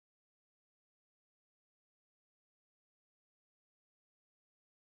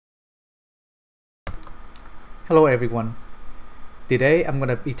Hello everyone. Today I'm going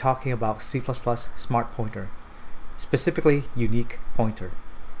to be talking about C++ smart pointer, specifically unique pointer.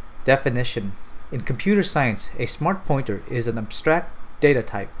 Definition: in computer science, a smart pointer is an abstract data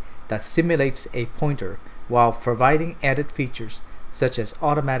type that simulates a pointer while providing added features such as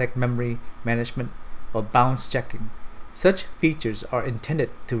automatic memory management or bounds checking. Such features are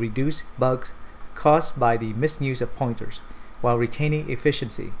intended to reduce bugs caused by the misuse of pointers while retaining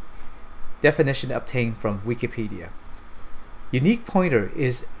efficiency. Definition obtained from Wikipedia. Unique pointer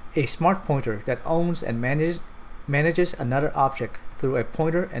is a smart pointer that owns and manages another object through a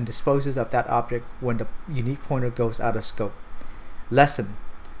pointer and disposes of that object when the unique pointer goes out of scope. Lesson: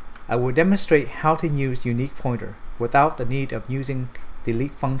 I will demonstrate how to use unique pointer without the need of using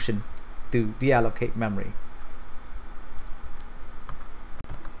delete function to deallocate memory.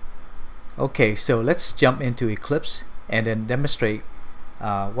 Okay, so let's jump into Eclipse and then demonstrate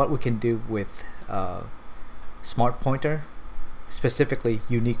what we can do with smart pointer, specifically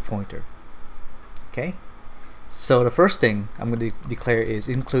unique pointer. Okay, so the first thing I'm going to declare is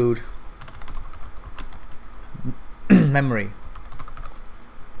include memory,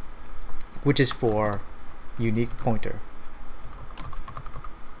 which is for unique pointer.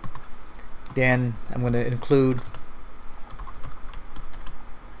 Then I'm going to include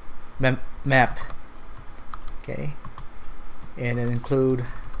map, okay, and then include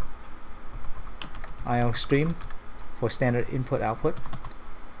IO stream for standard input output.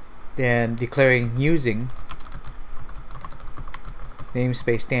 Then declaring using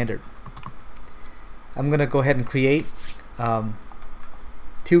namespace standard. I'm gonna go ahead and create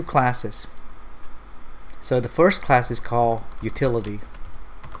two classes. So the first class is called utility.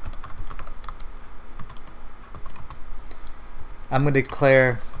 I'm gonna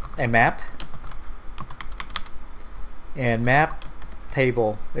declare a map, and map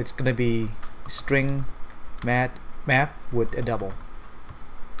table, it's gonna be string map with a double.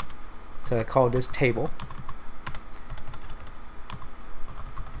 So I call this table.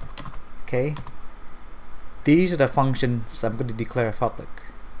 Okay, these are the functions I'm going to declare public.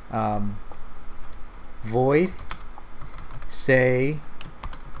 Void say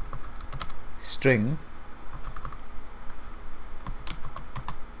string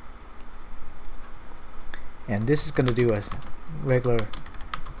and this is going to do a regular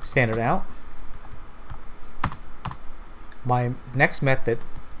standard out. My next method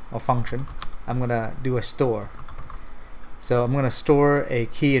or function, I'm going to do a store. So I'm going to store a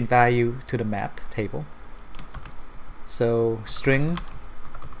key and value to the map table. So string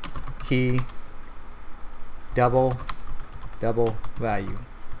key double value,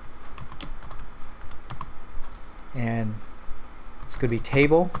 and it's going to be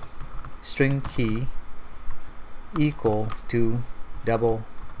table string key equal to double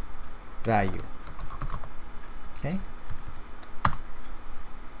value. Okay,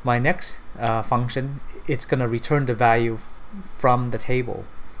 my next function, it's going to return the value from the table.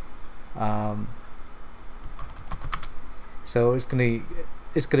 So it's going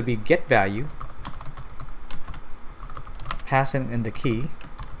to be GetValue, passing in the key.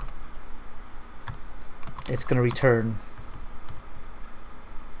 It's going to return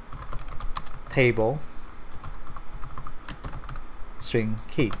table string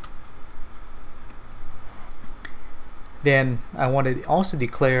key. Then I want to also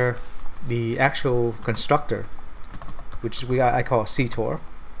declare the actual constructor, which I call ctor.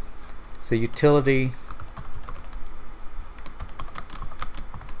 So utility,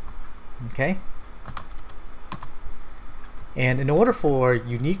 okay. And in order for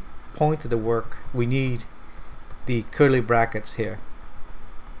unique pointer to work, we need the curly brackets here.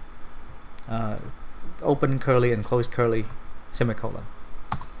 Open curly and close curly semicolon.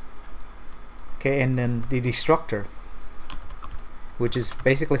 Okay, and then the destructor, which is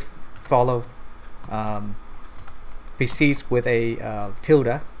basically follow precedes with a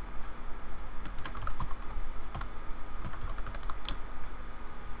tilde,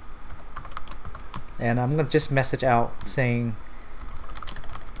 and I'm going to just message out saying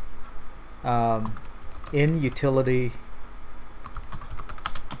in utility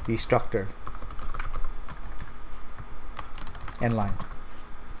destructor end line.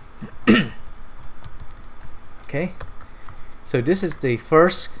 Okay, so this is the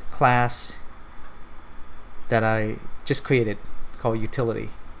first class that I just created called utility.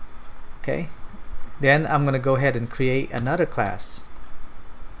 Okay, then I'm going to go ahead and create another class,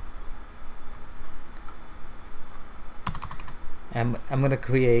 and I'm going to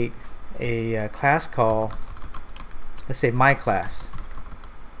create a class called, let's say, my class.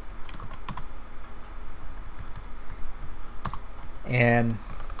 And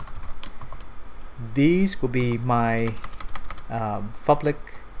these will be my public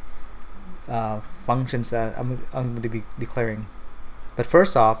functions that I'm going to be declaring. But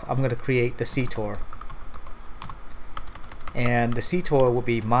first off, I'm going to create the CTOR, and the CTOR will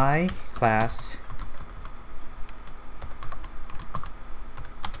be my class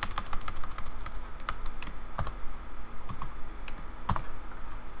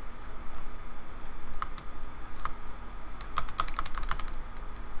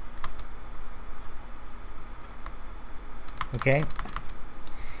okay.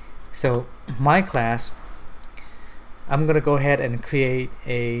 So my class, I'm gonna go ahead and create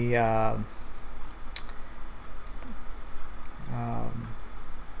a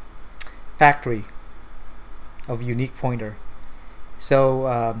factory of unique pointer.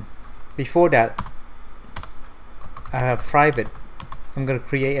 So before that, I have private. I'm gonna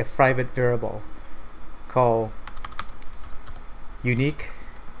create a private variable called unique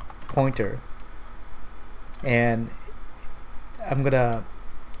pointer, and I'm gonna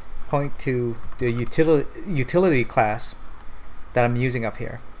point to the utility class that I'm using up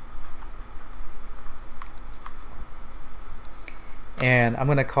here, and I'm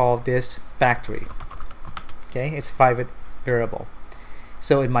gonna call this factory. Okay, it's a private variable.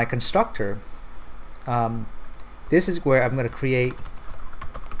 So in my constructor, this is where I'm gonna create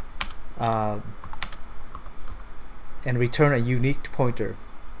and return a unique pointer.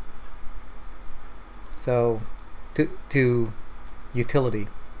 So to utility.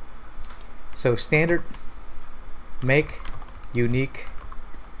 So standard make unique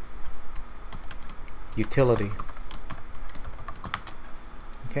utility.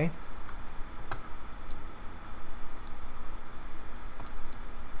 Okay.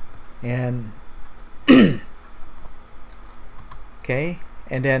 And okay,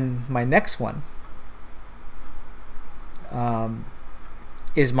 and then my next one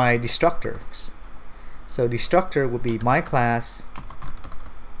is my destructors. So destructor would be my class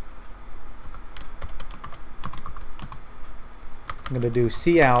I'm going to do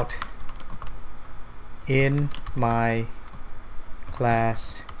cout in my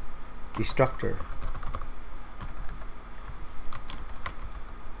class destructor.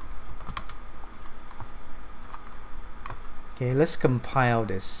 Okay, let's compile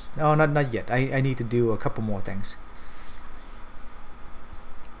this. No, not yet. I need to do a couple more things.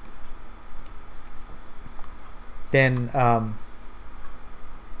 Then I'll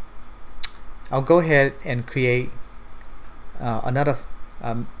go ahead and create another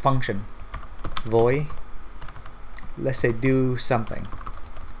function, void, let's say do something.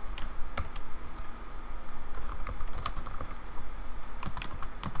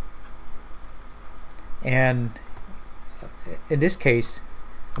 And in this case,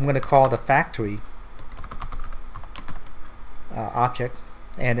 I'm going to call the factory object,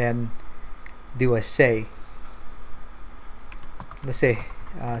 and then do a say. Let's say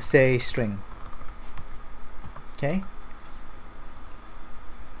say string. Okay.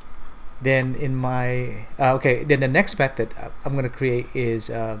 Then in my okay, then the next method I'm going to create is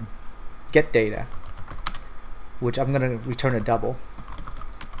get data, which I'm going to return a double.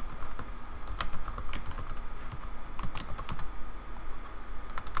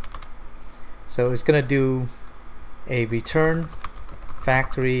 So it's going to do a return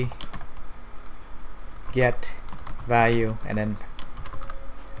factory get value, and then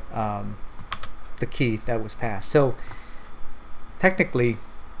the key that was passed. So technically,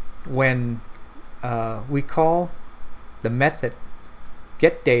 when we call the method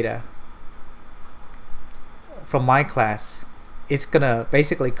get data from my class, it's gonna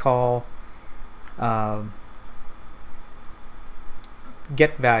basically call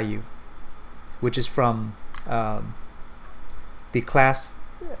get value, which is from the class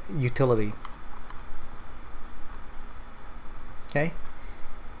utility. Okay,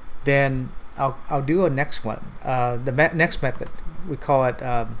 then I'll do a next one. The next method, we call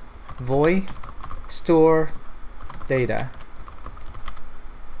it void store data,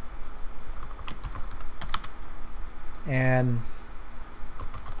 and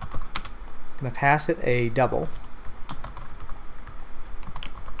I'm gonna pass it a double,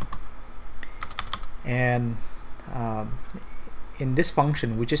 and in this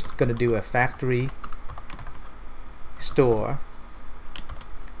function we're just gonna do a factory store,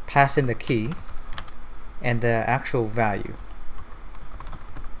 pass in the key and the actual value.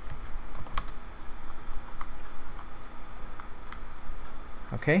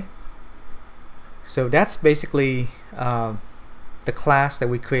 Okay, so that's basically the class that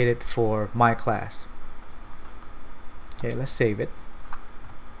we created for my class. Okay, let's save it.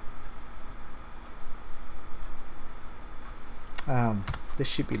 This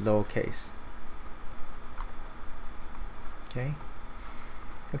should be lowercase.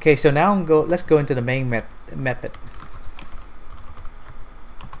 Okay, so now let's go into the main method.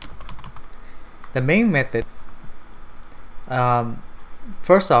 The main method,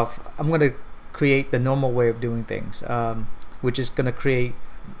 first off, I'm going to create the normal way of doing things, which is going to create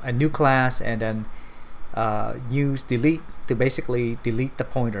a new class and then use delete to basically delete the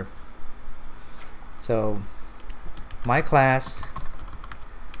pointer. So my class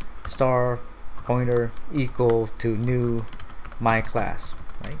star pointer equal to new my class,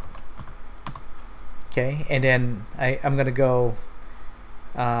 right? Okay, and then I'm gonna go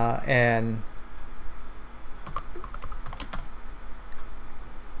and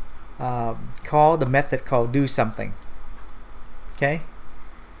call the method called do something. Okay,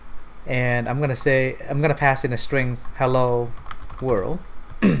 and I'm gonna pass in a string hello world.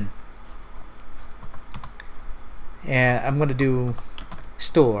 And I'm gonna do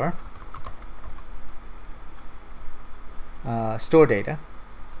store data,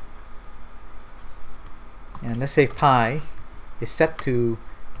 and let's say pi is set to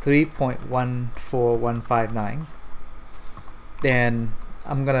 3.14159. Then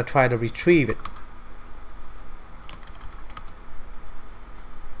I'm gonna try to retrieve it.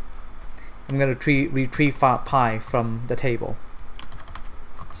 I'm gonna retrieve pi from the table.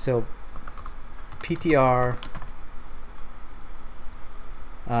 So ptr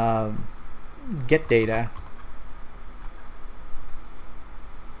get data,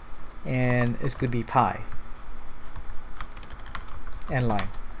 and it's going to be pi end line.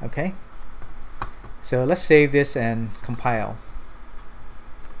 Okay, so let's save this and compile.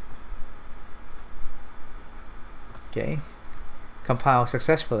 Okay, compile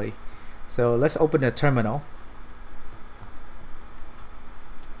successfully. So let's open the terminal,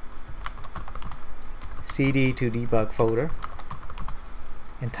 cd to debug folder,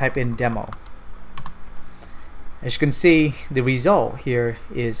 and type in demo. As you can see, the result here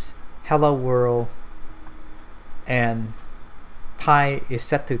is hello world, and pi is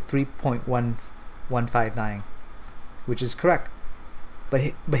set to 3.1159, which is correct.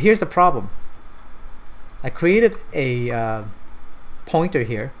 But here's the problem. I created a pointer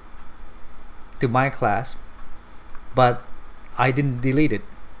here to my class, but I didn't delete it,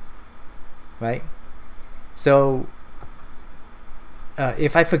 right? So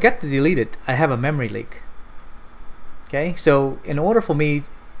if I forget to delete it, I have a memory leak. Okay, so in order for me,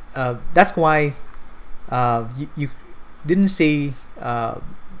 that's why you didn't see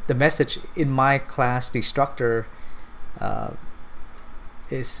the message in my class destructor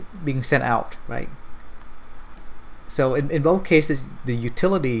is being sent out, right? So in both cases, the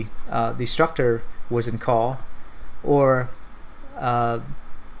utility destructor was in call, or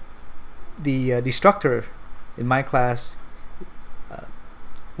the destructor in my class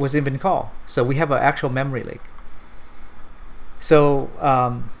wasn't even called. So we have an actual memory leak. So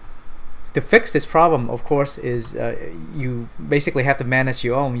to fix this problem, of course, is you basically have to manage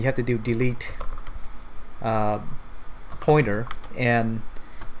your own. You have to do delete pointer, and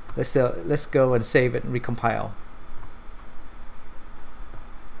let's go and save it and recompile.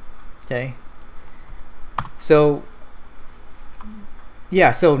 Okay. So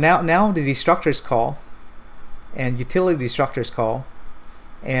yeah, so now the destructors call, and utility destructors call,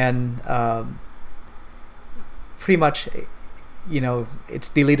 and pretty much, you know, it's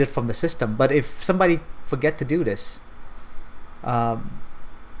deleted from the system. But if somebody forget to do this,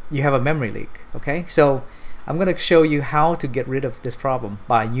 you have a memory leak. Okay, so I'm going to show you how to get rid of this problem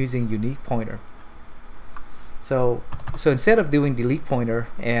by using unique pointer. So instead of doing delete pointer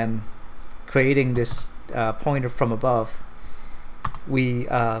and creating this pointer from above, we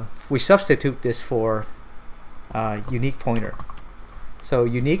substitute this for unique pointer. So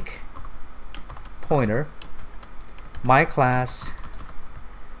unique pointer, my class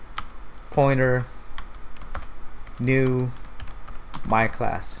pointer new my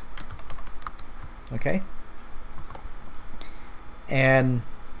class. Okay, and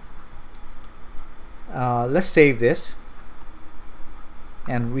let's save this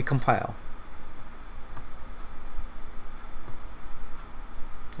and recompile,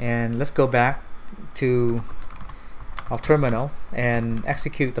 and let's go back to our terminal and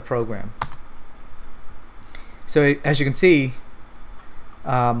execute the program. So as you can see,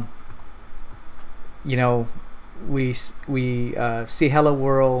 you know, we see hello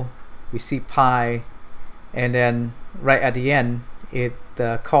world, we see pi, and then right at the end it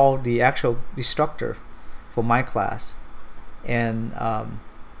called the actual destructor for my class and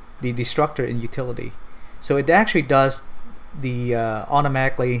the destructor in utility. So it actually does the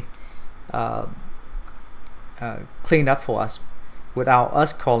automatically clean up for us without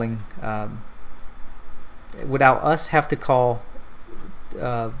us calling without us have to call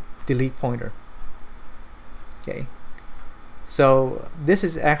delete pointer. Okay, so this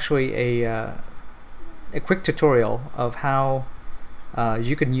is actually a quick tutorial of how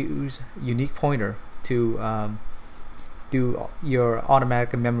you can use unique pointer to do your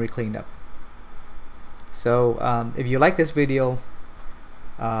automatic memory cleanup. So if you like this video,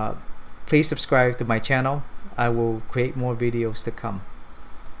 please subscribe to my channel. I will create more videos to come.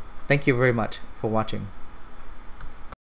 Thank you very much for watching.